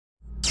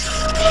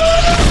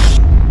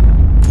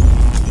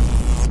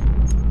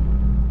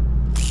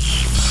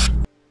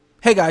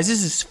Hey guys,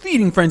 this is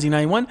Feeding Frenzy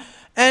 91,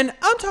 and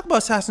I'm talking about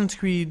Assassin's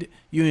Creed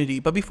Unity.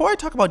 But before I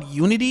talk about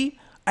Unity,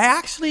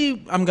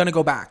 I'm gonna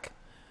go back.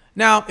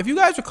 Now, if you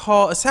guys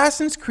recall,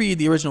 Assassin's Creed,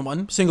 the original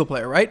one, single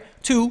player, right?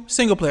 2,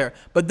 single player.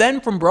 But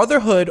then from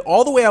Brotherhood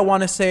all the way, I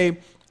want to say,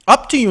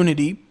 up to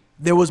Unity,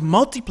 there was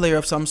multiplayer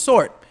of some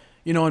sort.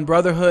 You know, in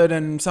Brotherhood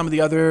and some of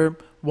the other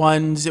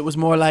ones, it was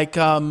more like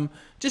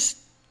just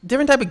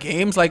different type of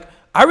games. Like,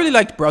 I really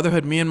liked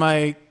Brotherhood. Me and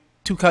my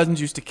two cousins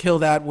used to kill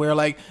that, where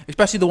like,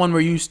 especially the one where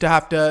you used to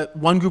have to,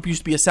 one group used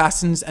to be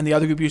assassins and the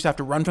other group used to have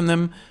to run from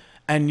them,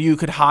 and you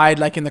could hide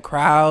like in the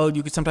crowd.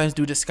 You could sometimes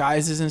do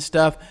disguises and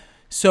stuff.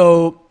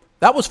 So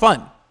that was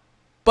fun.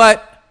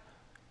 But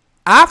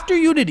after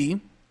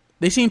Unity,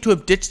 they seem to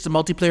have ditched the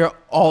multiplayer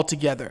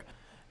altogether.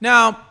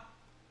 Now,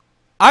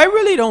 I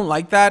really don't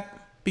like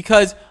that,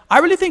 because I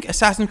really think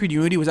Assassin's Creed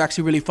Unity was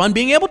actually really fun.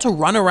 Being able to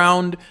run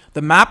around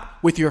the map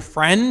with your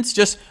friends,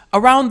 just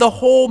around the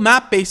whole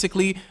map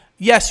basically.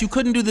 Yes, you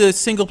couldn't do the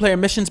single player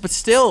missions, but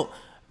still,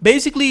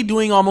 basically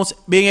being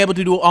able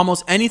to do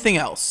almost anything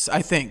else,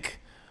 I think,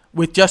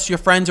 with just your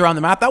friends around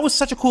the map. That was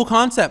such a cool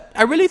concept.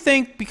 I really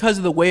think because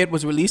of the way it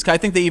was released, I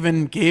think they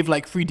even gave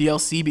like free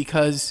DLC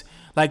because,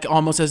 like,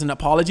 almost as an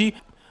apology.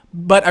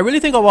 But I really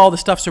think of all the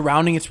stuff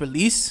surrounding its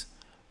release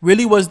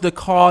really was the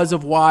cause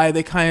of why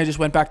they kind of just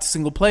went back to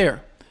single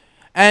player.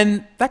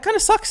 And that kind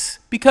of sucks,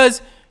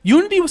 because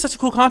Unity was such a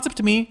cool concept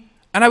to me,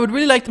 and I would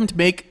really like them to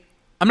make,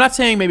 I'm not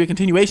saying maybe a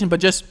continuation,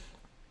 but just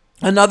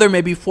another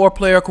maybe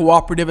 4-player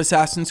cooperative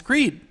Assassin's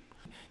Creed.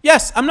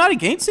 Yes, I'm not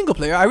against single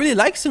player. I really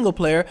like single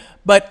player,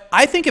 but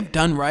I think if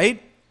done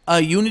right,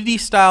 a Unity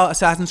style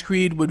Assassin's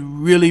Creed would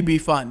really be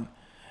fun.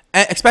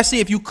 Especially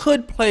if you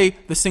could play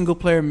the single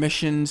player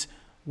missions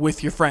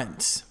with your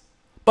friends.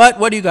 But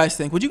what do you guys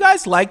think? Would you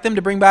guys like them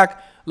to bring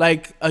back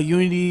like a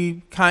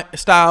Unity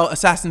style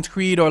Assassin's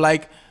Creed, or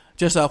like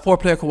just a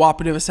 4-player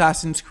cooperative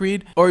Assassin's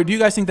Creed? Or do you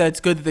guys think that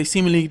it's good that they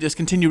seemingly just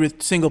continue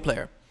with single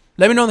player?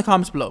 Let me know in the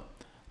comments below.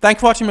 Thanks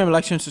for watching. Remember to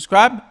like, share, and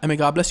subscribe, and may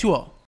God bless you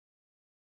all.